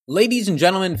Ladies and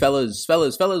gentlemen, fellas,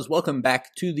 welcome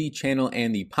back to the channel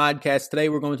and the podcast. Today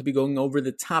we're going to be going over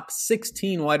the top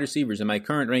 16 wide receivers in my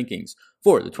current rankings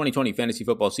for the 2020 fantasy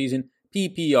football season,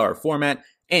 PPR format.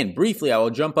 And briefly, I will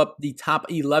jump up the top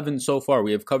 11 so far.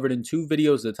 We have covered in 2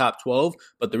 videos the top 12,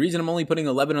 but the reason I'm only putting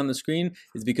 11 on the screen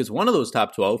is because one of those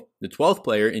top 12, the 12th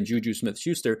player in Juju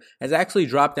Smith-Schuster, has actually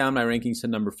dropped down my rankings to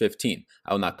number 15.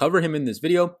 I will not cover him in this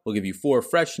video. We'll give you 4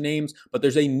 fresh names, but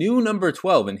there's a new number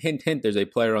 12, and hint, hint, there's a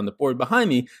player on the board behind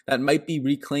me that might be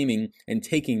reclaiming and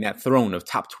taking that throne of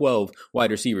top 12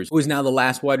 wide receivers, who is now the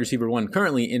last wide receiver one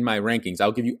currently in my rankings.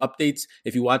 I'll give you updates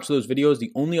if you watch those videos.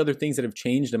 The only other things that have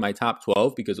changed in my top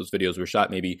 12, because those videos were shot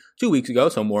maybe 2 weeks ago,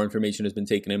 so more information has been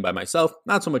taken in by myself.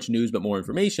 Not so much news, but more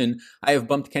information. I have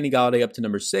bumped Kenny Golladay up to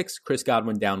number 6, Chris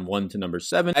Godwin down 1 to number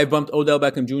 7. I've bumped Odell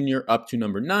Beckham Jr. up to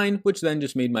number 9, which then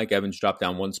just made Mike Evans drop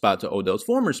down 1 spot to Odell's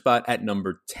former spot at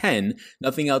number 10.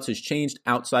 Nothing else has changed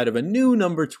outside of a new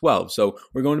number 12. So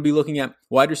we're going to be looking at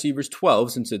wide receivers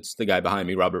 12, since it's the guy behind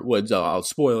me, Robert Woods. I'll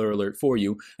spoiler alert for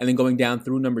you. And then going down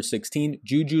through number 16,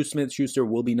 Juju Smith-Schuster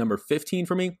will be number 15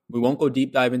 for me. We won't go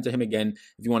deep dive into him again.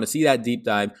 If you want to see that deep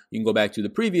dive, you can go back to the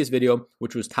previous video,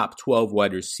 which was top 12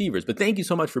 wide receivers. But thank you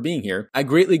so much for being here. I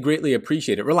greatly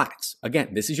appreciate it. Relax. Again,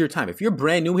 this is your time. If you're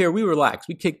brand new here, we relax.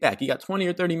 We kick back. You got 20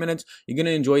 or 30 minutes. You're going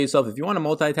to enjoy yourself. If you want to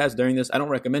multitask during this, I don't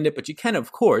recommend it, but you can,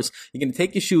 of course. You're going to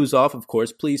take your shoes off, of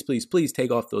course. Please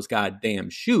take off those goddamn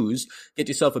shoes. Get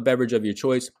yourself a beverage of your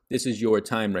choice. This is your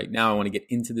time right now. I want to get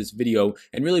into this video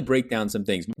and really break down some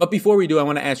things. But before we do, I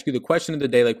want to ask you the question of the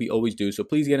day like we always do. So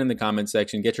please get in the comment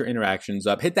section, get your interactions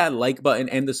up, hit that like button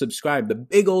and the subscribe, the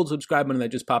big old subscribe button that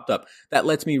just popped up. That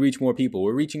lets me reach more people.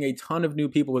 We're reaching a ton of new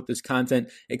people with this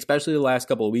content, especially the last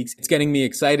couple of weeks. It's getting me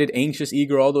excited, anxious,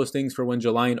 eager, all those things for when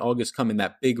July and August come in,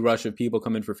 that big rush of people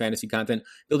come in for fantasy content,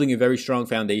 building a very strong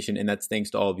foundation, and that's thanks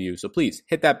to all of you. So please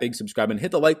hit that big subscribe button,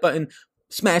 hit the like button,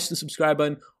 smash the subscribe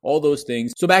button, all those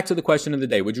things. So back to the question of the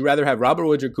day. Would you rather have Robert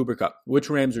Woods or Cooper Kupp? Which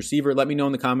Rams receiver? Let me know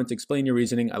in the comments. Explain your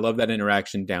reasoning. I love that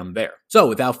interaction down there. So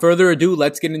without further ado,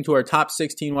 let's get into our top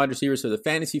 16 wide receivers for the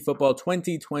fantasy football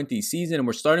 2020 season. And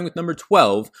we're starting with number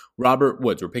 12, Robert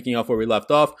Woods. We're picking off where we left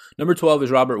off. Number 12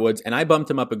 is Robert Woods, and I bumped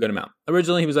him up a good amount.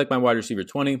 Originally, he was like my wide receiver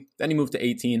 20. Then he moved to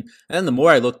 18. And then the more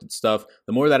I looked at stuff,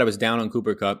 the more that I was down on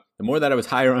Cooper Kupp, the more that I was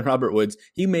higher on Robert Woods.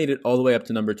 He made it all the way up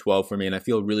to number 12 for me, and I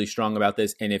feel really strong about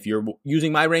this. And if you're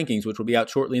using my rankings, which will be out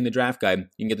shortly in the draft guide,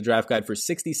 you can get the draft guide for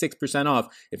 66% off.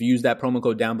 If you use that promo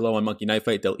code down below on Monkey Knife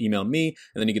Fight, they'll email me,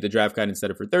 and then you get the draft guide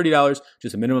instead of for $30.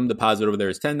 Just a minimum deposit over there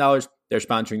is $10. They're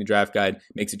sponsoring the draft guide,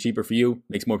 makes it cheaper for you,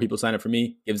 makes more people sign up for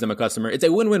me, gives them a customer. It's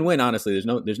a win-win-win, honestly.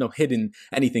 There's no hidden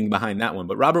anything behind that one.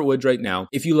 But Robert Woods right now,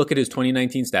 if you look at his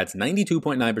 2019 stats,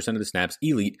 92.9% of the snaps,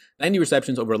 elite, 90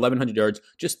 receptions, over 1,100 yards,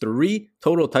 just 3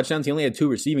 total touchdowns. He only had 2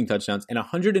 receiving touchdowns and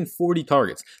 140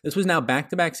 targets. This was now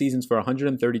back-to-back seasons for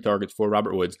 130 targets for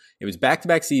Robert Woods. It was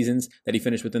back-to-back seasons that he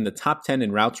finished within the top 10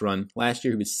 in routes run. Last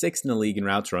year, he was 6th in the league in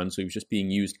routes run, so he was just being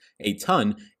used a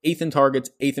ton. 8th in targets,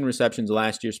 8th in receptions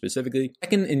last year specifically.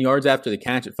 2nd in yards after the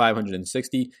catch at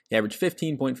 560. He averaged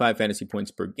 15.5 fantasy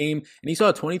points per game, and he saw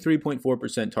a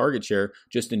 23.4% target share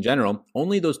just in general.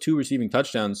 Only those 2 receiving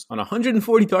touchdowns on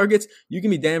 140 targets. You can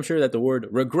be damn sure that the word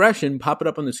regression popping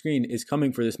up on the screen is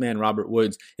coming for this man, Robert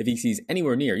Woods. If he sees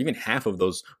anywhere near even half of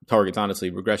those targets,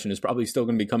 honestly, regression is probably still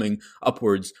going to be coming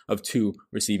upwards of 2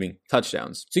 receiving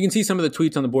touchdowns. So you can see some of the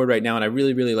tweets on the board right now, and I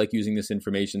really like using this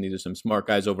information. These are some smart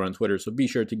guys over on Twitter, so be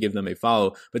sure to give them a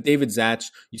follow. But David Zatch,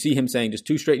 you see him saying just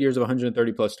 2 straight years of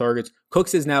 130 plus targets.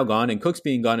 Cooks is now gone, and Cooks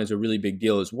being gone is a really big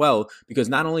deal as well, because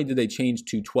not only did they change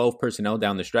to 12 personnel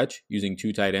down the stretch using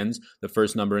 2 tight ends, the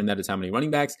first number in that is how many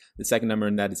running backs, the second number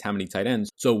in that is how many tight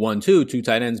ends. So 1-2, 2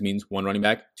 tight ends means 1 running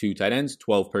back, 2 tight ends,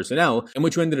 12 personnel. And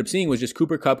what you ended up seeing was just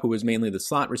Cooper Kupp, who was mainly the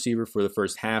slot receiver for the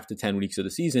first half to 10 weeks of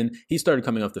the season. He started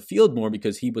coming off the field more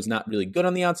because he was not really good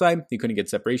on the outside. He couldn't get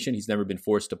separation. He's never been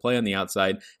forced to play on the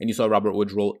outside. And you saw Robert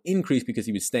Woods' role increase because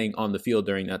he was staying on the field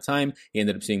during that time. He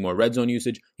ended up seeing more red zone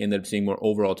usage. He ended up seeing more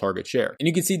overall target share. And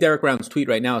you can see Derek Brown's tweet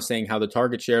right now saying how the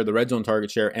target share, the red zone target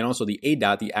share, and also the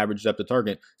ADOT, the average depth of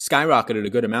target, skyrocketed a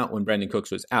good amount when Brandon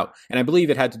Cooks was out. And I believe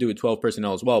it had to do with 12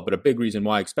 personnel as well, but a big reason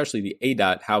why, especially the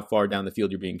ADOT, how far down the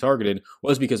field you're being targeted,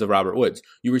 was because of Robert Woods.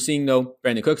 You were seeing, though,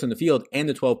 Brandon Cooks on the field and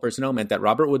the 12 personnel meant that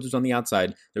Robert Woods was on the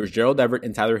outside. There was Gerald Everett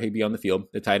and Tyler Higbee on the field,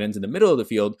 the tight ends in the middle of the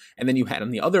field, and then you had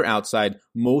on the other outside,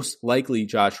 most likely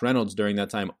Josh Reynolds during that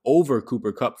time over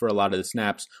Cooper Kupp for a lot of the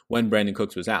snaps when Brandin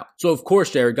Cooks was out. So of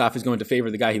course, Jared Goff is going to favor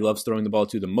the guy he loves throwing the ball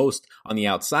to the most on the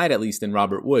outside, at least in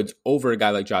Robert Woods, over a guy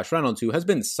like Josh Reynolds, who has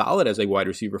been solid as a wide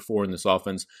receiver 4 in this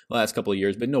offense the last couple of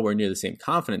years, but nowhere near the same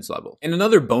confidence level. And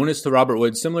another bonus to Robert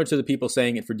Woods, similar to the people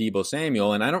saying it for Deebo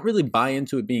Samuel, and I don't really buy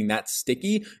into it being that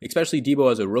sticky, especially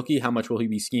Deebo as a rookie. How much will he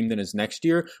be schemed in his next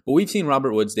year? But we've seen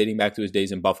Robert Woods dating back to his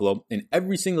days in Buffalo, and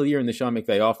every single year in the Sean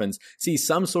McVay offense see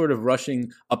some sort of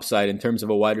rushing upside in terms of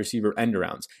a wide receiver end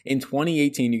arounds. In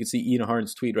 2018, you can see Ian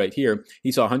Harden's tweet right here.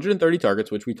 He saw 130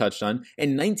 targets, which we touched on,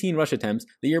 and 19 rush attempts.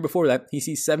 The year before that, he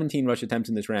sees 17 rush attempts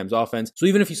in this Rams offense. So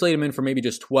even if you slate him in for maybe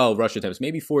just 12 rush attempts,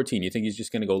 maybe 14, you think he's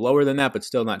just going to go lower than that, but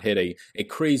still not hit a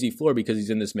crazy floor because he's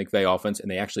in this McVay offense and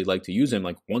they actually like to use him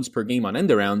like once per game on end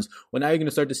arounds. Well, now you're going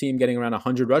to start to see him getting around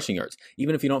 100 rushing yards.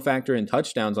 Even if you don't factor in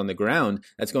touchdowns on the ground,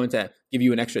 that's going to give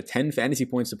you an extra 10 fantasy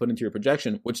points to put into your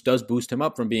projection, which does boost him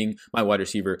up from being my wide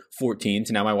receiver 14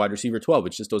 to now my wide receiver 12.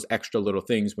 It's just those extra little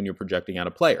things when you're projecting out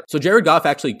a player. So Jared Goff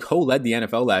actually co-led the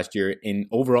NFL last year in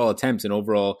overall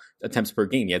attempts per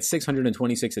game. He had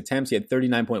 626 attempts. He had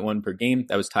 39.1 per game.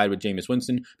 That was tied with Jameis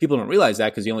Winston. People don't realize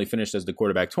that because he only finished as the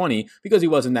quarterback 20 because he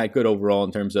wasn't that good overall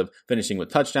in terms of finishing with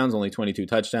touchdowns, only 22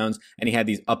 touchdowns. And he had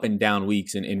these up and down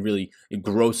weeks in really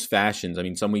gross fashions. I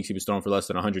mean, some weeks he was throwing for less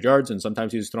than 100 yards and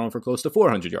sometimes he was throwing for close to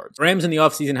 400 yards. Rams in the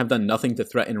offseason have done nothing to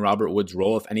threaten Robert Woods'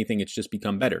 role. If anything, it's just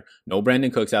become better. No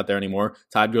Brandin Cooks out there anymore.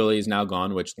 Todd Gurley is now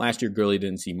gone, which last year Gurley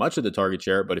didn't see much of the target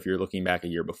share, but if you're looking back a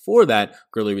year before that,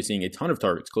 Gurley was seeing a ton of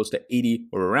targets, close to 80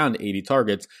 or around 80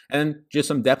 targets, and just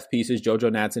some depth pieces,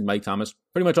 JoJo Nats and Mike Thomas.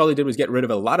 Pretty much all they did was get rid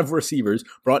of a lot of receivers,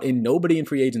 brought in nobody in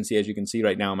free agency, as you can see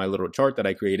right now in my little chart that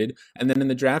I created, and then in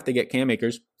the draft they get Cam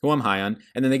Akers, who I'm high on,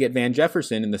 and then they get Van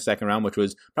Jefferson in the second round, which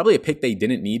was probably a pick they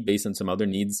didn't need based on some other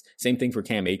needs. Same thing for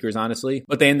Cam Akers, honestly,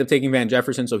 but they end up taking Van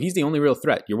Jefferson, so he's the only real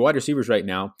threat. Your wide receivers right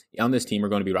now on this team are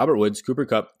going to be Robert Woods, Cooper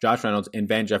Kupp, Josh Reynolds, and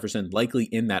Van Jefferson, likely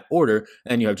in that order,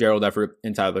 and you have Gerald Everett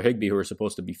and Tyler Higbee, who are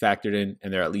supposed to be factored in,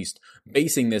 and they're at least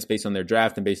basing this based on their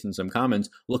draft and based on some comments,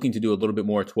 looking to do a little bit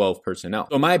more 12 personnel.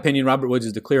 So in my opinion, Robert Woods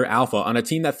is the clear alpha on a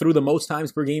team that threw the most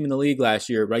times per game in the league last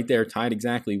year, right there, tied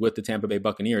exactly with the Tampa Bay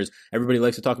Buccaneers. Everybody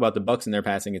likes to talk about the Bucs and their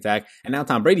passing attack, and now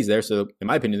Tom Brady's there, so in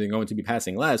my opinion, they're going to be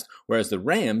passing less, whereas the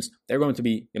Rams, they're going to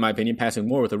be, in my opinion, passing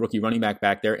more with a rookie running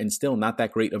back there and still not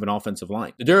that great of an offensive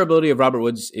line. The durability of Robert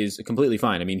Woods is completely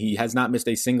fine. I mean, he has not missed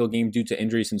a single game due to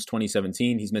injury since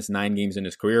 2017. He's missed 9 games in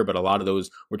his career, but a lot of those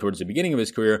were towards the beginning of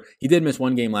his career. He did miss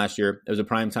 1 game last year. It was a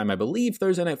primetime, I believe,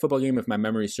 Thursday night football game, if my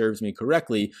memory serves me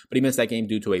correctly, but he missed that game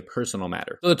due to a personal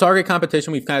matter. So the target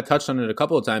competition, we've kind of touched on it a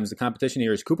couple of times. The competition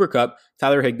here is Cooper Kupp,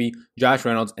 Tyler Higbee, Josh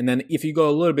Reynolds, and then if you go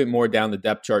a little bit more down the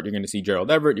depth chart, you're going to see Gerald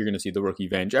Everett, you're going to see the rookie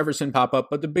Van Jefferson pop up,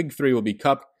 but the big 3 will be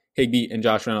Kupp, Higbee, and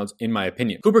Josh Reynolds, in my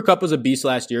opinion. Cooper Kupp was a beast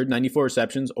last year, 94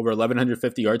 receptions, over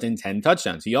 1,150 yards, and 10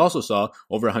 touchdowns. He also saw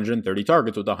over 130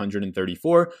 targets with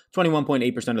 134,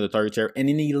 21.8% of the target share, and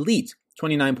an elite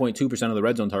 29.2% of the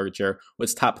red zone target share,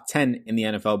 was top 10 in the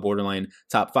NFL, borderline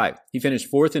top 5. He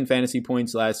finished 4th in fantasy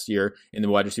points last year in the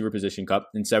wide receiver position cup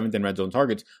and 7th in red zone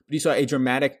targets, but he saw a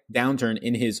dramatic downturn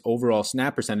in his overall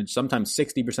snap percentage, sometimes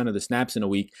 60% of the snaps in a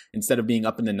week, instead of being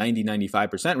up in the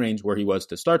 90-95% range where he was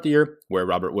to start the year, where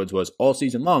Robert Woods was all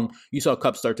season long. You saw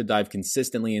Kupp start to dive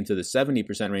consistently into the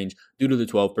 70% range due to the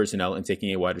 12 personnel and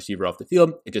taking a wide receiver off the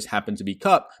field. It just happened to be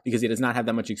Kupp because he does not have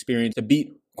that much experience to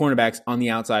beat cornerbacks on the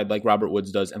outside like Robert Woods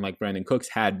does and like Brandin Cooks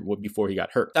had before he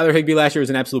got hurt. Tyler Higbee last year was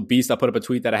an absolute beast. I'll put up a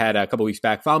tweet that I had a couple weeks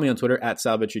back. Follow me on Twitter at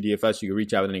SalVetcherDFS. You can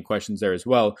reach out with any questions there as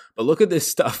well. But look at this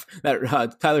stuff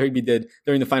that Tyler Higbee did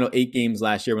during the final 8 games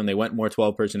last year when they went more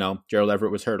 12 personnel. Gerald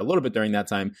Everett was hurt a little bit during that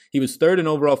time. He was 3rd in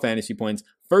overall fantasy points,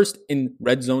 1st in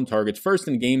red zone targets, 1st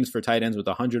in games for tight ends with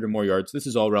 100 or more yards. This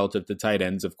is all relative to tight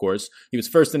ends, of course. He was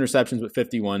 1st in receptions with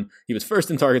 51. He was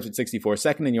 1st in targets with 64,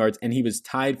 2nd in yards, and he was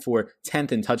tied for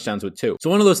 10th in touchdowns with 2. So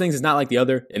one of those things is not like the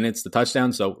other, and it's the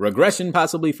touchdown. So regression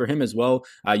possibly for him as well.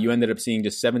 You ended up seeing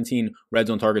just 17 red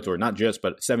zone targets, or not just,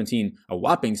 but a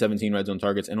whopping 17 red zone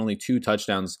targets and only 2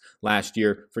 touchdowns last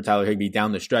year for Tyler Higbee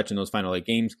down the stretch in those final 8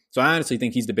 games. So I honestly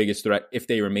think he's the biggest threat if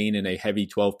they remain in a heavy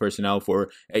 12 personnel for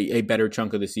a better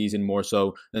chunk of the season, more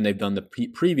so than they've done the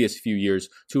previous few years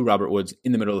to Robert Woods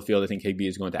in the middle of the field. I think Higbee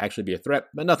is going to actually be a threat,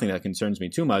 but nothing that concerns me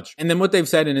too much. And then what they've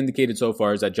said and indicated so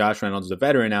far is that Josh Reynolds, the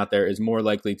veteran out there, is more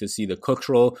likely to see the Cooks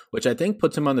role, which I think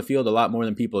puts him on the field a lot more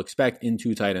than people expect in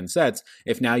 2 tight end sets.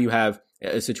 If now you have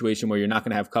a situation where you're not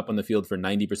going to have Kupp on the field for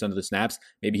 90% of the snaps.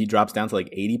 Maybe he drops down to like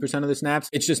 80% of the snaps.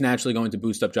 It's just naturally going to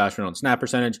boost up Josh Reynolds' snap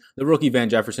percentage. The rookie Van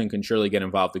Jefferson can surely get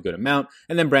involved a good amount.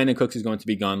 And then Brandon Cooks is going to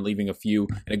be gone, leaving a few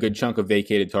and a good chunk of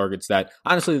vacated targets that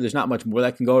honestly, there's not much more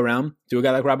that can go around to a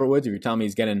guy like Robert Woods. If you're telling me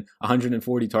he's getting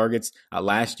 140 targets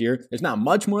last year, there's not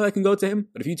much more that can go to him.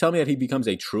 But if you tell me that he becomes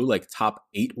a true like top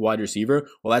 8 wide receiver,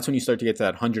 well, that's when you start to get to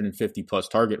that 150 plus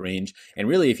target range. And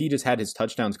really, if he just had his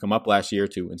touchdowns come up last year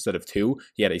to instead of 2,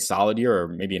 he had a solid year or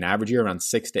maybe an average year around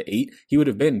 6 to 8, he would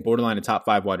have been borderline a top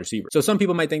 5 wide receiver. So some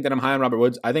people might think that I'm high on Robert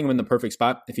Woods. I think I'm in the perfect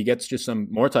spot. If he gets just some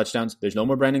more touchdowns, there's no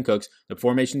more Brandon Cooks. The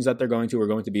formations that they're going to are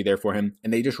going to be there for him.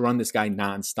 And they just run this guy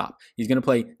nonstop. He's going to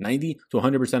play 90 to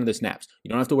 100% of the snaps. You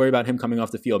don't have to worry about him coming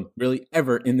off the field really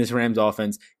ever in this Rams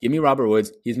offense. Give me Robert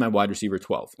Woods. He's my wide receiver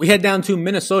 12. We head down to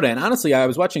Minnesota. And honestly, I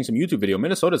was watching some YouTube video.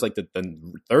 Minnesota is like the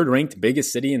third ranked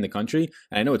biggest city in the country.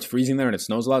 And I know it's freezing there and it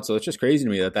snows a lot. So it's just crazy to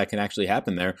me that can actually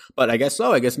happen there. But I guess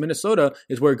so. I guess Minnesota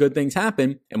is where good things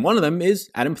happen. And one of them is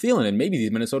Adam Thielen and maybe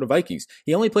these Minnesota Vikings.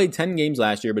 He only played 10 games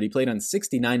last year, but he played on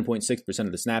 69.6%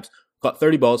 of the snaps. Caught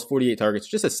 30 balls, 48 targets,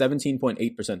 just a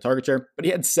 17.8% target share, but he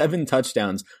had 7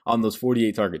 touchdowns on those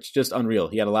 48 targets. Just unreal.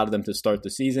 He had a lot of them to start the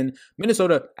season.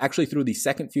 Minnesota actually threw the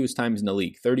second fewest times in the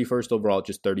league, 31st overall,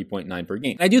 just 30.9 per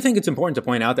game. I do think it's important to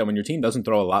point out that when your team doesn't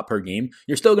throw a lot per game,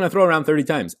 you're still going to throw around 30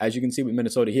 times, as you can see with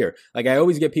Minnesota here. Like I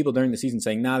always get people during the season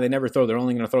saying, nah, they never throw. They're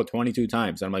only going to throw 22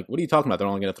 times. And I'm like, what are you talking about? They're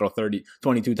only going to throw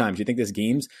 22 times. You think these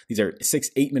games, these are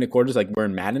 6-8 minute quarters like we're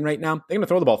in Madden right now? They're going to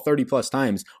throw the ball 30 plus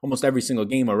times almost every single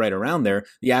game or right around there.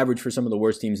 The average for some of the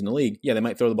worst teams in the league, yeah, they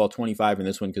might throw the ball 25 in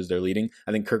this one because they're leading.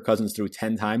 I think Kirk Cousins threw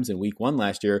 10 times in week 1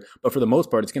 last year, but for the most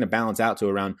part, it's going to balance out to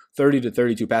around 30 to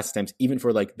 32 pass attempts, even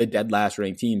for like the dead last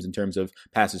ranked teams in terms of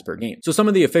passes per game. So some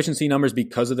of the efficiency numbers,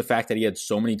 because of the fact that he had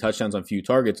so many touchdowns on few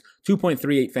targets,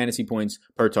 2.38 fantasy points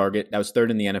per target. That was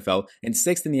 3rd in the NFL and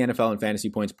 6th in the NFL in fantasy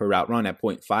points per route run at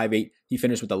 0.58. He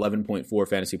finished with 11.4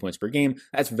 fantasy points per game.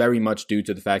 That's very much due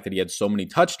to the fact that he had so many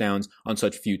touchdowns on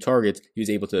such few targets. He was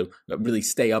able to really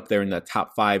stay up there in the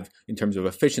top 5 in terms of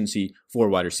efficiency for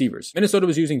wide receivers. Minnesota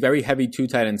was using very heavy 2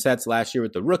 tight end sets last year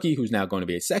with the rookie, who's now going to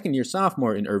be a second-year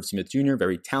sophomore in Irv Smith Jr.,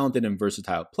 very talented and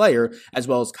versatile player, as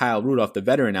well as Kyle Rudolph, the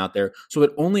veteran out there. So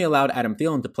it only allowed Adam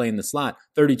Thielen to play in the slot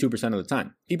 32% of the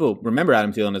time. People remember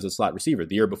Adam Thielen as a slot receiver.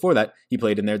 The year before that, he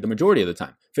played in there the majority of the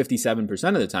time, 57%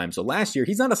 of the time. So last year,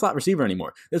 he's not a slot receiver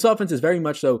anymore. This offense is very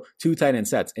much so 2 tight end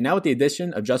sets. And now with the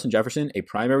addition of Justin Jefferson, a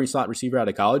primary slot receiver out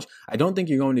of college, I don't think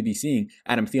you're going to be seeing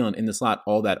Adam Thielen in the slot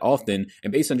all that often.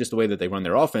 And based on just the way that they run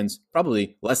their offense,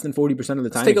 probably less than 40% of the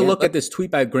time. Let's take a look at this tweet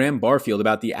by Graham Barfield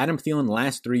about the Adam Thielen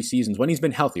last 3 seasons when he's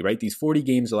been healthy, right? These 40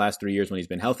 games the last 3 years when he's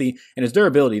been healthy. And his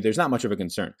durability, there's not much of a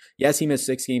concern. Yes, he missed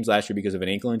 6 games last year because of an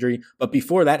ankle injury, but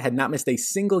before that had not missed a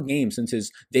single game since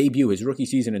his debut, his rookie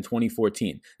season in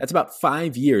 2014. That's about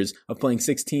 5 years of playing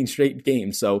 16 straight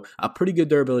games. So a pretty good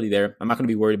durability there. I'm not going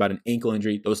to be worried about an ankle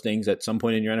injury. Those things at some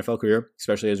point in your NFL career,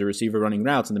 especially as a receiver running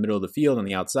routes in the middle of the field on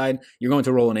the outside, you're going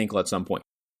to roll an ankle at some point.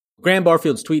 Graham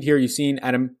Barfield's tweet here, you've seen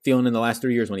Adam Thielen in the last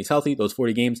 3 years when he's healthy, those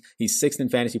 40 games, he's 6th in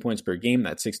fantasy points per game,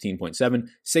 that's 16.7,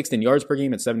 6th in yards per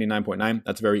game at 79.9,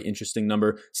 that's a very interesting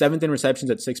number, 7th in receptions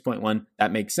at 6.1,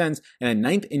 that makes sense, and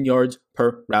then 9th in yards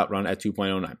per route run at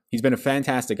 2.09. He's been a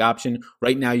fantastic option.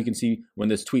 Right now, you can see when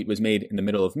this tweet was made in the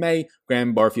middle of May,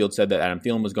 Graham Barfield said that Adam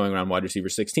Thielen was going around wide receiver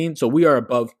 16, so we are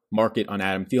above market on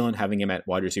Adam Thielen, having him at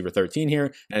wide receiver 13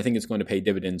 here, and I think it's going to pay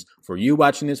dividends for you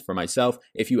watching this, for myself,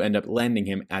 if you end up landing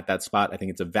him at that spot. I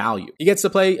think it's a value. He gets to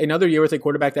play another year with a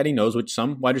quarterback that he knows, which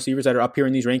some wide receivers that are up here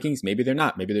in these rankings, maybe they're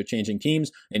not. Maybe they're changing teams.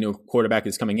 A new quarterback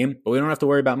is coming in, but we don't have to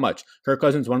worry about much. Kirk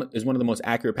Cousins is one of the most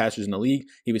accurate passers in the league.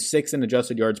 He was 6th in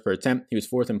adjusted yards per attempt. He was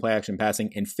 4th in play action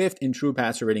passing and 5th in true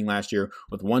passer rating last year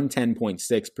with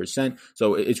 110.6%.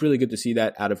 So it's really good to see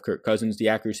that out of Kirk Cousins. The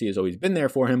accuracy has always been there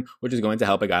for him, which is going to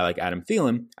help a guy like Adam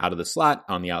Thielen out of the slot,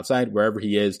 on the outside, wherever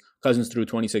he is. Cousins threw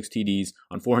 26 TDs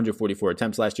on 444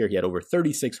 attempts last year. He had over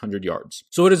 3,600 yards.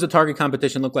 So what does the target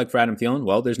competition look like for Adam Thielen?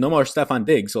 Well, there's no more Stefon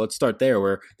Diggs, so let's start there,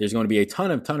 where there's going to be a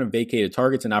ton of vacated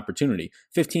targets and opportunity.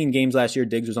 15 games last year,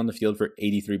 Diggs was on the field for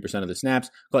 83% of the snaps,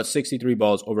 caught 63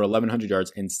 balls, over 1,100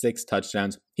 yards, and 6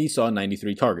 touchdowns. He saw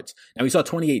 93 targets. Now, he saw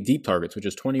 28 deep targets, which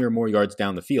is 20 or more yards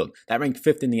down the field. That ranked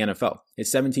 5th in the NFL.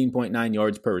 His 17.9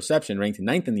 yards per reception ranked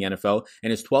 9th in the NFL, and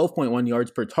his 12.1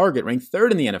 yards per target ranked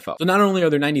 3rd in the NFL. So not only are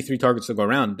there 93 53 targets to go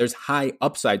around, there's high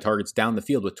upside targets down the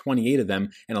field with 28 of them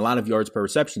and a lot of yards per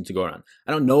reception to go around.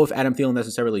 I don't know if Adam Thielen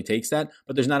necessarily takes that,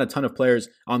 but there's not a ton of players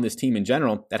on this team in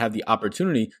general that have the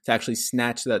opportunity to actually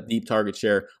snatch that deep target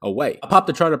share away. I'll pop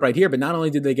the chart up right here, but not only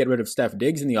did they get rid of Steph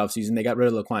Diggs in the offseason, they got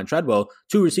rid of Laquan Treadwell,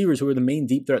 two receivers who were the main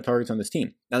deep threat targets on this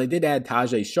team. Now, they did add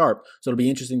Tajae Sharpe, so it'll be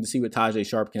interesting to see what Tajae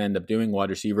Sharpe can end up doing, wide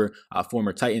receiver,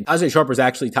 former Titan. Tajae Sharpe was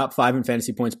actually top 5 in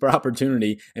fantasy points per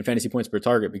opportunity and fantasy points per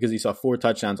target because he saw 4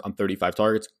 touchdowns on 35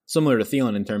 targets, similar to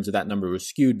Thielen in terms of that number was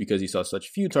skewed because he saw such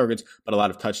few targets, but a lot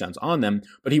of touchdowns on them.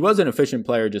 But he was an efficient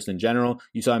player just in general.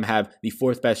 You saw him have the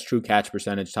 4th best true catch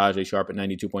percentage, Tajae Sharpe at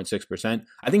 92.6%.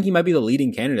 I think he might be the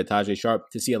leading candidate, Tajae Sharpe,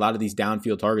 to see a lot of these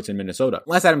downfield targets in Minnesota.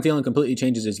 Unless Adam Thielen completely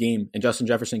changes his game and Justin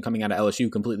Jefferson coming out of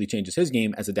LSU completely changes his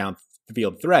game as a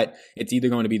downfield threat, it's either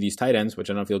going to be these tight ends, which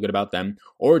I don't feel good about them,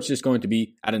 or it's just going to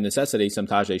be, out of necessity, some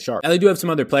Tajae Sharpe. Now, they do have some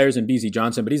other players in BZ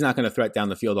Johnson, but he's not going to threat down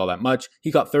the field all that much.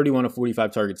 He caught 31 of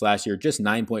 45 targets last year, just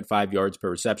 9.5 yards per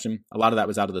reception. A lot of that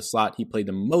was out of the slot. He played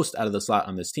the most out of the slot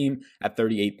on this team at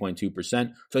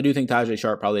 38.2%. So I do think Tajae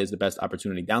Sharpe probably has the best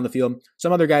opportunity down the field.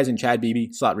 Some other guys in Chad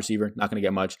Beebe, slot receiver, not going to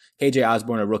get much. KJ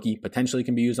Osborne, a rookie, potentially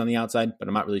can be used on the outside, but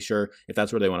I'm not really sure if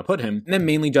that's where they want to put him. And then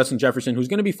mainly Justin Jefferson, who's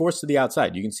going to be forced to the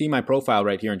outside. You can see my profile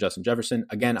right here in Justin Jefferson.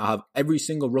 Again, I'll have every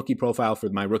single rookie profile for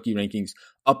my rookie rankings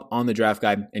up on the draft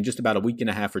guide in just about a week and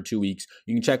a half or 2 weeks.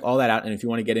 You can check all that out. And if you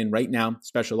want to get in right now,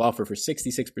 special offer for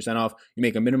 66% off. You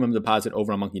make a minimum deposit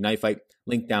over on Monkey Knife Fight.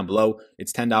 Link down below.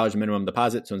 It's $10 minimum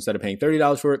deposit. So instead of paying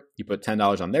 $30 for it, you put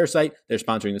 $10 on their site. They're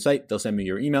sponsoring the site. They'll send me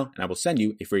your email and I will send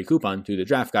you a free coupon through the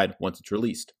draft guide once it's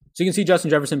released. So you can see Justin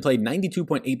Jefferson played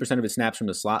 92.8% of his snaps from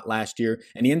the slot last year,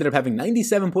 and he ended up having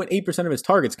 97.8% of his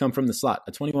targets come from the slot,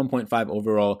 a 21.5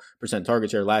 overall percent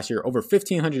target share last year, over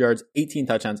 1,500 yards, 18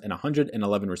 touchdowns, and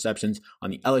 111 receptions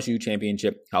on the LSU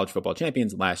championship, college football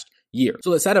champions last year.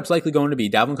 So the setup's likely going to be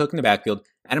Dalvin Cook in the backfield,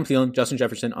 Adam Thielen, Justin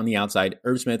Jefferson on the outside,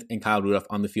 Irv Smith and Kyle Rudolph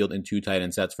on the field in 2 tight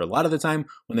end sets for a lot of the time.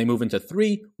 When they move into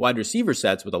 3 wide receiver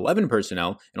sets with 11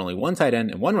 personnel and only 1 tight end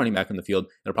and 1 running back on the field,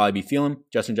 it'll probably be Thielen,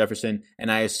 Justin Jefferson,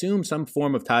 and I assume some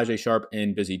form of Tajae Sharpe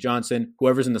and Busy Johnson.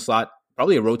 Whoever's in the slot,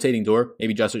 probably a rotating door,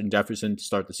 maybe Justin Jefferson to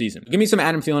start the season. Give me some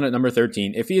Adam Thielen at number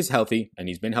 13. If he is healthy, and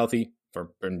he's been healthy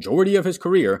for the majority of his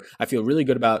career, I feel really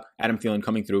good about Adam Thielen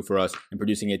coming through for us and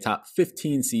producing a top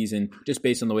 15 season just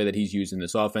based on the way that he's used in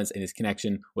this offense and his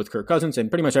connection with Kirk Cousins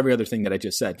and pretty much every other thing that I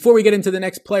just said. Before we get into the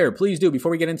next player, please do, before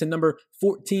we get into number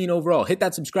 14 overall, hit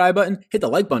that subscribe button, hit the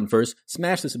like button first,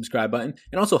 smash the subscribe button,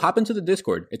 and also hop into the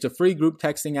Discord. It's a free group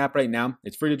texting app right now.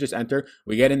 It's free to just enter.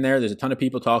 We get in there. There's a ton of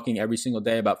people talking every single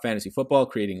day about fantasy football,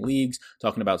 creating leagues,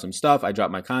 talking about some stuff. I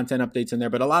drop my content updates in there,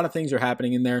 but a lot of things are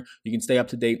happening in there. You can stay up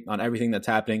to date on everything that's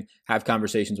happening. Have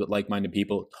conversations with like-minded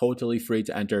people, totally free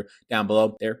to enter down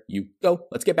below. There you go.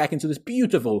 Let's get back into this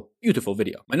beautiful, beautiful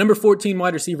video. My number 14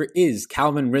 wide receiver is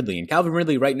Calvin Ridley. And Calvin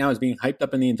Ridley right now is being hyped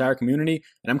up in the entire community,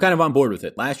 and I'm kind of on board with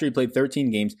it. Last year he played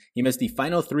 13 games. He missed the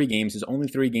final 3 games. His only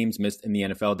 3 games missed in the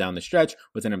NFL down the stretch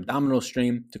with an abdominal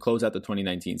strain to close out the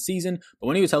 2019 season. But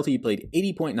when he was healthy, he played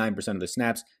 80.9% of the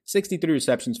snaps, 63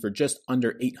 receptions for just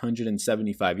under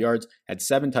 875 yards, had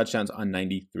 7 touchdowns on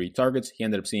 93 targets. He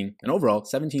ended up seeing an overall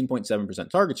 17.7%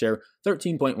 target share,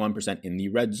 13.1% in the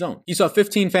red zone. He saw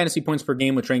 15 fantasy points per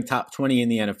game, which ranked top 20 in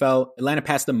the NFL. Atlanta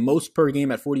passed the most per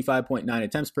game at 45.9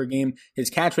 attempts per game. His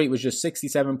catch rate was just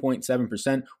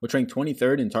 67.7%, which ranked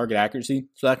 23rd in target accuracy,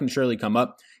 so that can surely come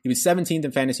up. He was 17th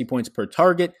in fantasy points per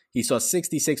target. He saw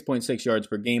 66.6 yards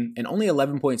per game and only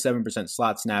 11.7%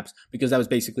 slot snaps because that was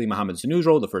basically Mohamed Sanu's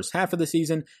role the first half of the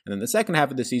season, and then the second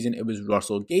half of the season, it was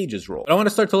Russell Gage's role. But I want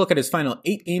to start to look at his final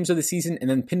 8 games of the season and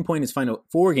then pinpoint his final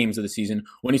 4 games of the season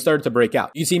when he started to break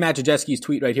out. You see Matt Jajeski's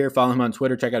tweet right here. Follow him on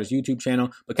Twitter. Check out his YouTube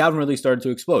channel. But Calvin Ridley started to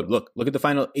explode. Look at the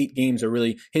final 8 games, or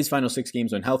really his final 6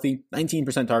 games when healthy.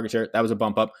 19% target share. That was a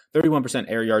bump up. 31%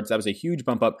 air yards. That was a huge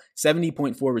bump up.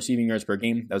 70.4 receiving yards per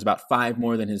game. That was about 5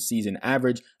 more than his season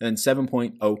average. And then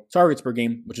 7.0 targets per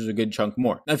game, which is a good chunk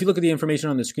more. Now, if you look at the information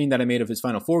on the screen that I made of his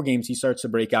final 4 games, he starts to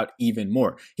break out even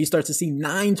more. He starts to see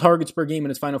 9 targets per game in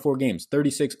his final 4 games,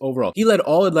 36 overall. He led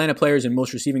all Atlanta players in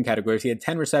most receiving categories. He had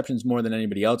 10 receptions more than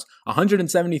anybody else,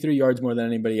 173 yards more than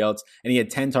anybody else, and he had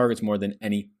 10 targets more than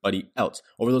anybody else.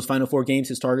 Over those final 4 games,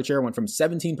 his target share went from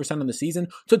 17% on the season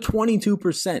to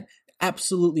 22%.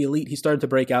 absolutely elite. He started to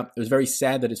break out. It was very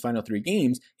sad that his final 3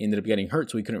 games, he ended up getting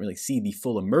hurt, so we couldn't really see the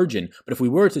full immersion. But if we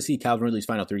were to see Calvin Ridley's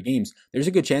final 3 games, there's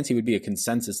a good chance he would be a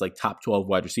consensus like top 12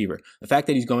 wide receiver. The fact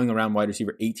that he's going around wide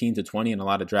receiver 18 to 20 in a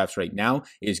lot of drafts right now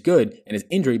is good, and his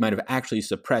injury might have actually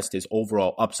suppressed his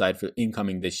overall upside for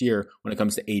incoming this year when it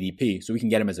comes to ADP, so we can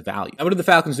get him as a value. Now, what did the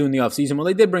Falcons do in the offseason? Well,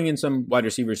 they did bring in some wide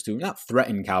receivers to not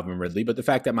threaten Calvin Ridley, but the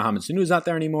fact that Mohamed Sanu is not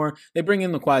there anymore, they bring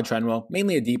in Laquan Treadwell,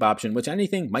 mainly a deep option, which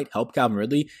anything might help Calvin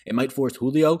Ridley. It might force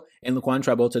Julio and Laquan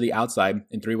Treadwell to the outside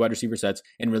in 3 wide receiver sets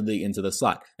and Ridley into the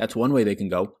slot. That's one way they can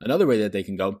go. Another way that they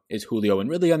can go is Julio and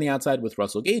Ridley on the outside with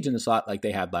Russell Gage in the slot like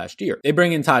they had last year. They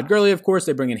bring in Todd Gurley, of course.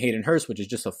 They bring in Hayden Hurst, which is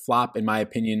just a flop in my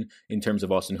opinion in terms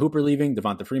of Austin Hooper leaving.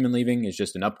 Devonta Freeman leaving is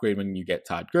just an upgrade when you get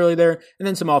Todd Gurley there. And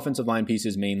then some offensive line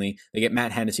pieces mainly. They get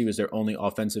Matt Hennessy, was their only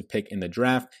offensive pick in the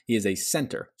draft. He is a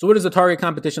center. So what does the target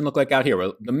competition look like out here?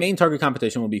 Well, the main target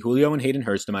competition will be Julio and Hayden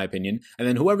Hurst in my opinion. And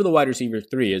then whoever the wide receiver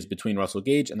 3 is between Russell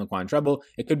Gage and Laquan Treadwell,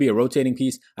 it could be a rotating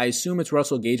piece. I assume it's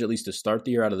Russell Gage at least to start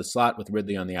the year out of the slot with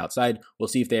Ridley on the outside. We'll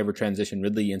see if they ever transition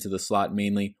Ridley into the slot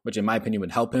mainly, which in my opinion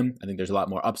would help him. I think there's a lot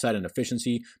more upside and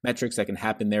efficiency metrics that can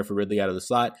happen there for Ridley out of the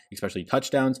slot, especially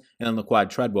touchdowns. And then Laquan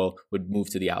Treadwell would move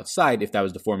to the outside if that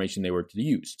was the formation they were to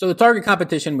use. So the target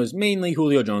competition was mainly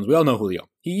Julio Jones. We all know Julio.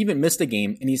 He even missed a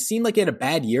game, and he seemed like he had a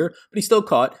bad year, but he still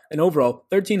caught an overall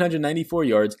 1,394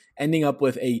 yards, ending up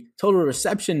with a total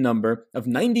reception number of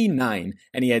 99,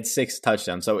 and he had 6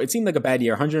 touchdowns. So it seemed like a bad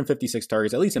year, 156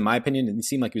 targets, at least in my opinion. It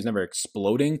seemed like he was never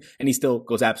exploding, and he still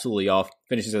goes absolutely off,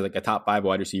 finishes as like a top 5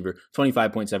 wide receiver,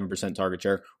 25.7% target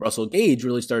share. Russell Gage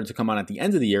really started to come on at the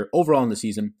end of the year. Overall in the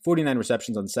season, 49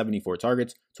 receptions on 74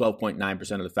 targets,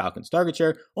 12.9% of the Falcons' target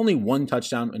share, only 1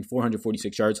 touchdown and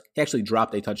 446 yards. He actually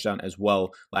dropped a touchdown as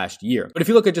well last year. But if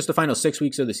you look at just the final 6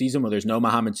 weeks of the season where there's no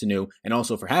Mohamed Sanu and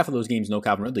also for half of those games no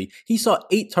Calvin Ridley, he saw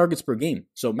 8 targets per game.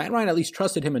 So Matt Ryan at least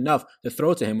trusted him enough to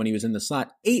throw to him when he was in the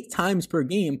slot 8 times per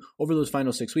game over those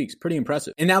final 6 weeks. Pretty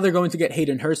impressive. And now they're going to get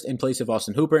Hayden Hurst in place of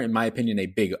Austin Hooper. In my opinion, a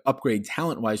big upgrade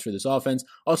talent-wise for this offense.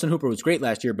 Austin Hooper was great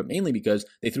last year, but mainly because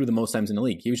they threw the most times in the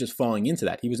league. He was just falling into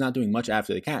that. He was not doing much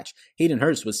after the catch. Hayden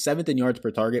Hurst was 7th in yards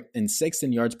per target and 6th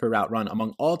in yards per route run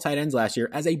among all tight ends last year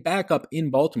as a backup in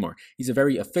Baltimore. He's a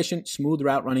very efficient, smooth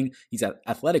route running. He's an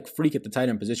athletic freak at the tight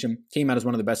end position. Came out as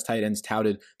one of the best tight ends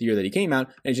touted the year that he came out,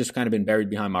 and he's just kind of been buried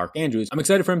behind Mark Andrews. I'm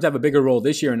excited for him to have a bigger role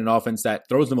this year in an offense that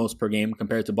throws the most per game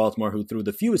compared to Baltimore, who threw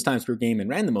the fewest times per game and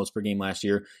ran the most per game last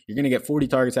year. You're going to get 40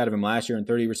 targets out of him last year and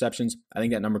 30 receptions. I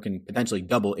think that number can potentially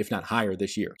double, if not higher,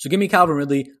 this year. So give me Calvin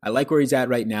Ridley. I like where he's at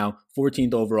right now.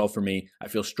 14th overall for me. I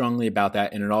feel strongly about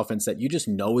that in an offense that you just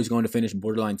know is going to finish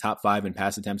borderline top 5 in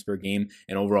pass attempts per game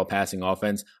and overall passing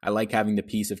offense. I like having the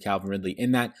piece of Calvin Ridley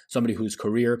in that, somebody whose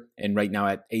career and right now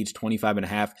at age 25 and a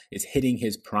half is hitting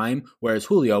his prime, whereas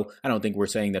Julio, I don't think we're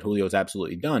saying that Julio is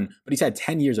absolutely done, but he's had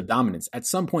 10 years of dominance. At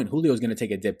some point, Julio is going to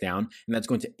take a dip down, and that's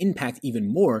going to impact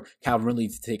even more Calvin Ridley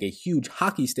to take a huge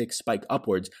hockey stick spike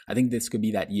upwards. I think this could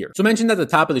be that year. So mentioned at the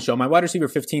top of the show, my wide receiver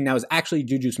 15 now is actually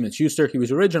Juju Smith-Schuster. He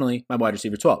was originally my wide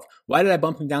receiver 12. Why did I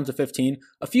bump him down to 15?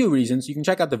 A few reasons. You can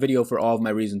check out the video for all of my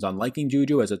reasons on liking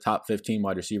Juju as a top 15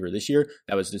 wide receiver this year.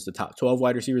 That was just the top 12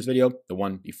 wide receivers video. The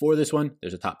one before this one,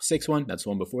 there's a top 6 one. That's the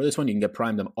one before this one. You can get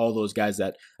primed on all those guys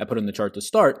that I put in the chart to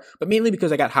start, but mainly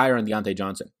because I got higher on Deontay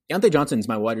Johnson. Deontay Johnson is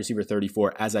my wide receiver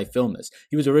 34 as I film this.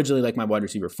 He was originally like my wide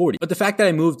receiver 40. But the fact that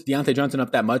I moved Deontay Johnson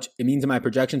up that much, it means in my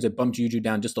projections, it bumped Juju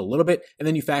down just a little bit. And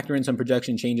then you factor in some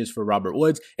projection changes for Robert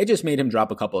Woods. It just made him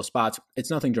drop a couple of spots. It's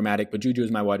nothing dramatic, but Juju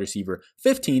is my wide receiver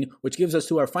 15, which gives us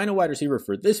to our final wide receiver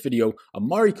for this video,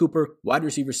 Amari Cooper, wide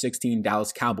receiver 16,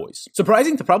 Dallas Cowboys.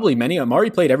 Surprising to probably many, Amari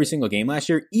played every single game last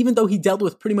year, even though he dealt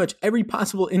with pretty much every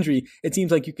possible injury it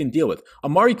seems like you can deal with.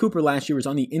 Amari Cooper last year was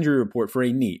on the injury report for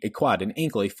a knee, a quad, an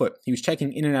ankle, a foot. He was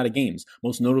checking in and out of games,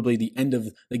 most notably the end of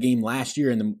the game last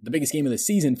year and the biggest game of the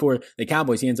season for the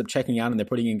Cowboys. He ends up checking out and they're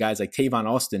putting in guys like Tavon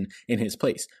Austin in his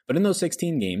place. But in those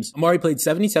 16 games, Amari played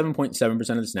 77.7%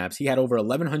 of the snaps. He had over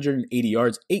 1,180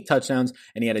 yards, 8 touchdowns,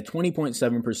 and he had a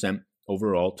 20.7%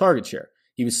 overall target share.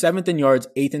 He was 7th in yards,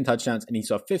 8th in touchdowns, and he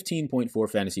saw 15.4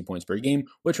 fantasy points per game,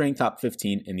 which ranked top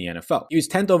 15 in the NFL. He was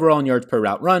 10th overall in yards per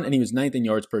route run, and he was 9th in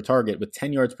yards per target with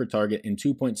 10 yards per target and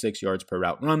 2.6 yards per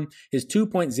route run. His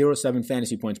 2.07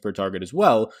 fantasy points per target as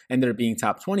well ended up being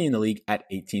top 20 in the league at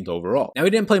 18th overall. Now, he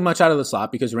didn't play much out of the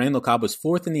slot because Randall Cobb was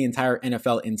 4th in the entire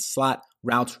NFL in slot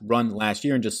routes run last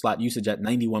year and just slot usage at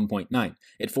 91.9.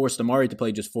 It forced Amari to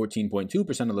play just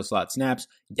 14.2% of the slot snaps.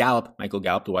 Michael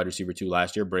Gallup, the wide receiver 2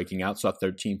 last year, breaking out, saw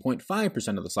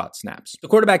 13.5% of the slot snaps. The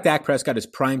quarterback Dak Prescott is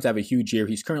primed to have a huge year.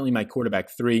 He's currently my quarterback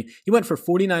 3. He went for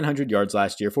 4,900 yards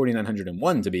last year,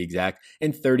 4,901 to be exact,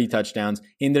 and 30 touchdowns.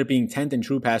 He ended up being 10th in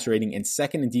true passer rating and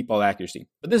 2nd in deep ball accuracy.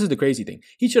 But this is the crazy thing.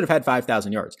 He should have had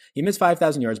 5,000 yards. He missed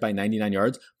 5,000 yards by 99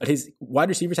 yards, but his wide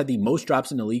receivers had the most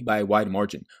drops in the league by a wide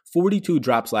margin. 42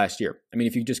 drops last year. I mean,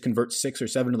 if you just convert 6 or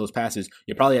 7 of those passes,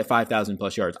 you're probably at 5,000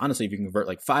 plus yards. Honestly, if you convert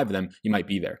like 5 of them, you might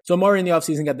be there. So Amari in the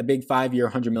offseason got the big 5-year,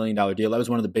 $100 million deal. That was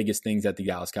one of the biggest things that the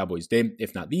Dallas Cowboys did,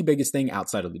 if not the biggest thing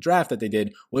outside of the draft that they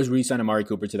did, was re-sign Amari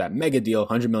Cooper to that mega deal,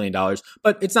 $100 million.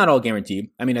 But it's not all guaranteed.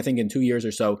 I mean, I think in 2 years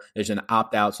or so, there's an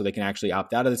opt-out, so they can actually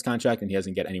opt out of this contract, and he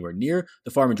doesn't get anywhere near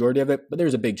the far majority of it. But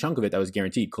there's a big chunk of it that was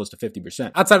guaranteed, close to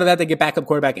 50%. Outside of that, they get backup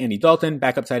quarterback Andy Dalton,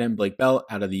 backup tight end Blake Bell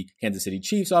out of the Kansas City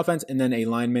Chiefs offense, and then a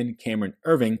lineman Cameron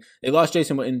Irving. They lost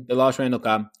Jason Witten, they lost Randall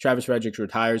Cobb, Travis Frederick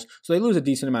retires, so they lose a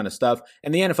decent amount of stuff.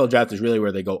 And the NFL draft is really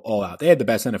where they go all out. They had the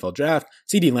best NFL draft.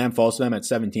 CeeDee Lamb falls to them at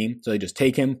 17, so they just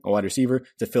take him, a wide receiver,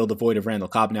 to fill the void of Randall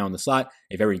Cobb now in the slot.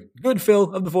 A very good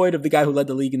fill of the void of the guy who led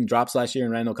the league in drops last year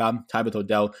in Randall Cobb, Tyba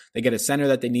Odell. They get a center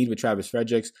that they need with Travis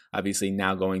Fredericks, obviously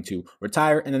now going to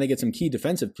retire, and then they get some key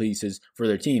defensive pieces for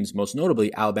their teams, most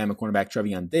notably Alabama cornerback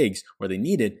Trevon Diggs, where they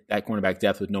needed that cornerback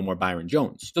depth with no more Byron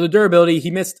Jones. So the durability,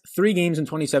 he missed 3 games in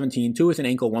 2017, 2 with an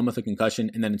ankle, 1 with a concussion,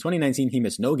 and then in 2019 he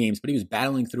missed no games, but he was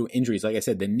battling through injuries. Like I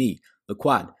said, the knee, the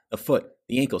quad, the foot,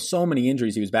 the ankle, so many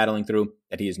injuries he was battling through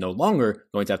that he is no longer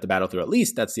going to have to battle through. At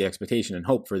least that's the expectation and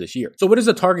hope for this year. So what is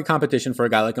the target competition for a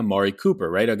guy like Amari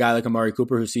Cooper, right? A guy like Amari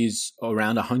Cooper who sees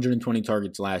around 120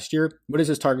 targets last year. What is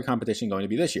his target competition going to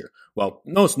be this year? Well,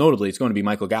 most notably, it's going to be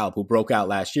Michael Gallup, who broke out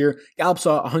last year. Gallup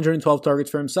saw 112 targets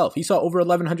for himself. He saw over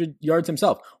 1,100 yards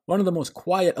himself. One of the most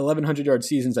quiet 1,100-yard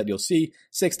seasons that you'll see.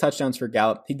 6 touchdowns for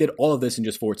Gallup. He did all of this in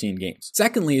just 14 games.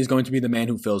 Secondly is going to be the man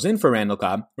who fills in for Randall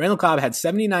Cobb. Randall Cobb had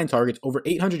 79 targets, over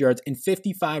 800 yards, and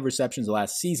 55 receptions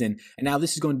last season, and now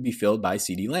this is going to be filled by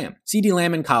CeeDee Lamb. CeeDee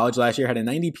Lamb in college last year had a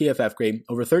 90 PFF grade,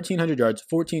 over 1,300 yards,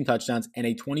 14 touchdowns, and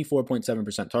a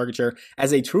 24.7% target share.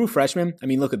 As a true freshman, I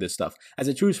mean, look at this stuff. As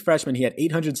a true freshman, he had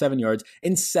 807 yards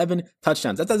and 7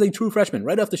 touchdowns. That's as a true freshman,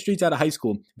 right off the streets out of high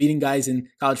school, beating guys in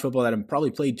college football that have probably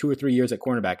played 2 or 3 years at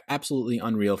cornerback. Absolutely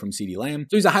unreal from CeeDee Lamb.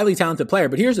 So he's a highly talented player,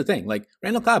 but here's the thing, like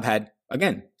Randall Cobb had,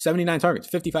 again, 79 targets,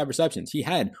 55 receptions. He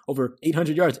had over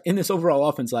 800 yards in this overall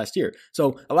offense last year.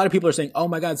 So a lot of people are saying, oh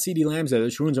my God, CeeDee Lamb's there.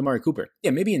 This ruins Amari Cooper. Yeah,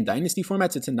 maybe in dynasty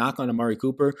formats, it's a knock on Amari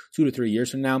Cooper 2 to 3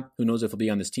 years from now. Who knows if he'll be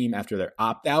on this team after their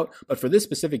opt-out. But for this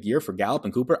specific year, for Gallup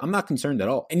and Cooper, I'm not concerned at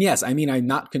all. And yes, I mean, I'm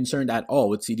not concerned at all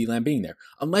with CeeDee Lamb being there.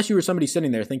 Unless you were somebody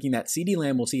sitting there thinking that CeeDee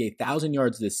Lamb will see 1,000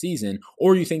 yards this season,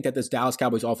 or you think that this Dallas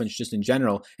Cowboys offense just in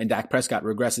general and Dak Prescott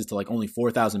regresses to like only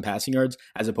 4,000 passing yards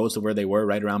as opposed to where they were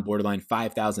right around borderline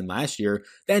 5,000 last year,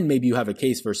 then maybe you have a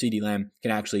case for CeeDee Lamb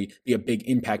can actually be a big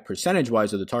impact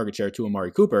percentage-wise of the target share to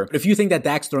Amari Cooper. But if you think that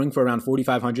Dak's throwing for around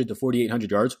 4,500 to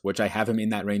 4,800 yards, which I have him in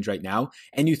that range right now,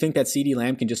 and you think that CeeDee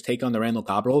Lamb can just take on the Randall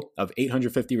Cobb role of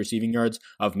 850 receiving yards,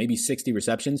 of maybe 60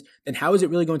 receptions, then how is it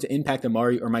really going to impact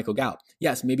Amari or Michael Gallup?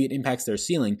 Yes, maybe it impacts their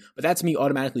ceiling, but that's me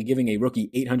automatically giving a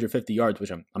rookie 850 yards,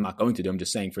 which I'm not going to do, I'm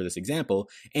just saying for this example,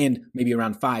 and maybe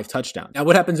around 5 touchdowns. Now,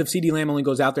 what happens if CeeDee Lamb only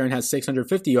goes out there and has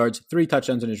 650 yards, 3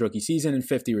 touchdowns in his rookie season, and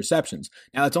 50 receptions?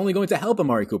 Now, it's only going to help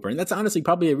Amari Cooper, and that's honestly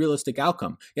probably a realistic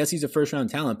outcome. Yes, he's a first-round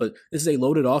talent, but this is a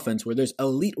loaded offense where there's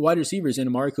elite wide receivers in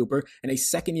Amari Cooper and a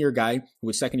second-year guy who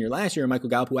was second year last year, Michael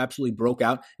Gallup, who absolutely broke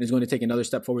out and is going to take another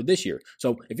step forward this year.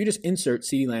 So if you just insert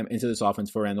CeeDee Lamb into this offense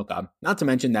for Randall Cobb, not to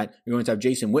mention that you're going to have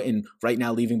Jason Witten right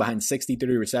now leaving behind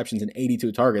 63 receptions and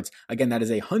 82 targets. Again, that is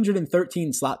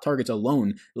 113 slot targets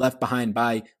alone left behind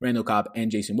by Randall Cobb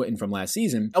and Jason Witten from last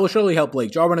season. That will surely help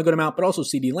Blake Jarwin a good amount, but also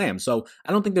CeeDee Lamb. So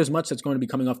I don't think there's much that's going to be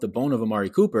coming off the bone of Amari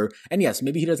Cooper. And yes,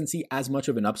 maybe he doesn't see as much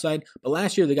of an upside, but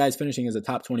last year the guy's finishing as a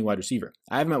top 20 wide receiver.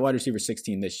 I have him at wide receiver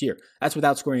 16 this year. That's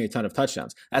without scoring a ton of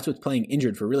touchdowns. That's with playing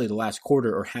injured for really the last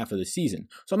quarter or half of the season.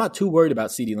 So I'm not too worried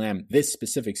about CeeDee Lamb this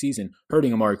specific season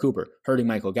hurting Amari Cooper, hurting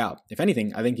Michael Gallup. If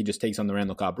anything, I think he just takes on the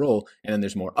Randall Cobb role, and then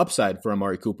there's more upside for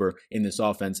Amari Cooper in this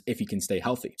offense if he can stay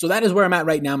healthy. So that is where I'm at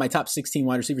right now, my top 16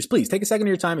 wide receivers. Please take a second of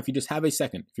your time if you just have a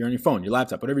second. If you're on your phone, your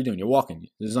laptop, whatever you're doing. You're walking.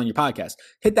 This is on your podcast.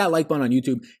 Hit that like button on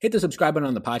YouTube. Hit the subscribe button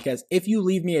on the podcast. If you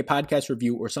leave me a podcast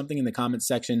review or something in the comments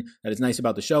section that is nice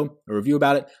about the show, a review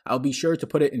about it, I'll be sure to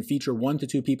put it and feature 1 to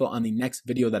 2 people on the next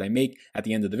video that I make at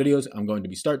the end of the videos. I'm going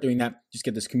to start doing that. Just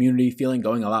get this community feeling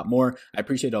going a lot more. I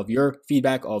appreciate all of your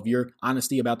feedback, all of your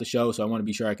honesty about the show. So I want to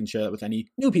be sure I can share that with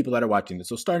any new people that are watching this.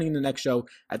 So starting in the next show,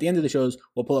 at the end of the shows,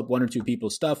 we'll pull up 1 or 2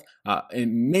 people's stuff.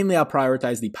 And mainly I'll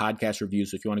prioritize the podcast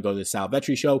reviews. So if you want to go to the Sal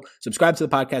Vetri Show, subscribe to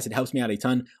the podcast. It helps me out a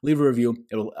ton. Leave a review.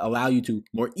 It'll allow you to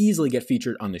more easily get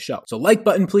featured on the show. So like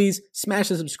button, please. Smash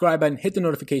the subscribe button. Hit the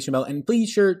notification bell. And please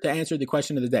sure to answer the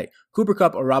question of the day. Cooper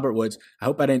Kupp or Robert Woods? I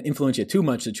hope I didn't influence you too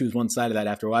much to choose one side of that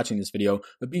after watching this video.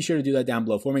 But be sure to do that down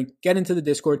below for me. Get into the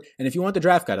Discord. And if you want the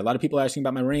draft guide, a lot of people are asking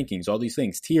about my rankings, all these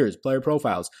things, tiers, player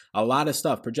profiles, a lot of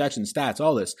stuff, projections, stats,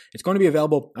 all this. It's going to be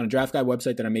available on a draft guide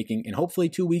website that I'm making in hopefully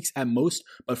 2 weeks at most.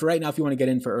 But for right now, if you want to get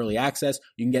in for early access,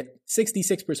 you can get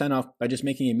 66% off by just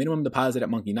making a minimum deposit at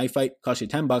Monkey Knife Fight. Cost you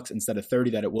 $10 instead of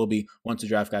 $30 that it will be once the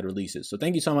draft guide releases. So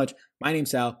thank you so much. My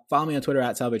name's Sal. Follow me on Twitter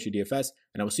at SalVetriDFS,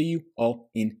 and I will see you all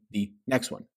in the next one.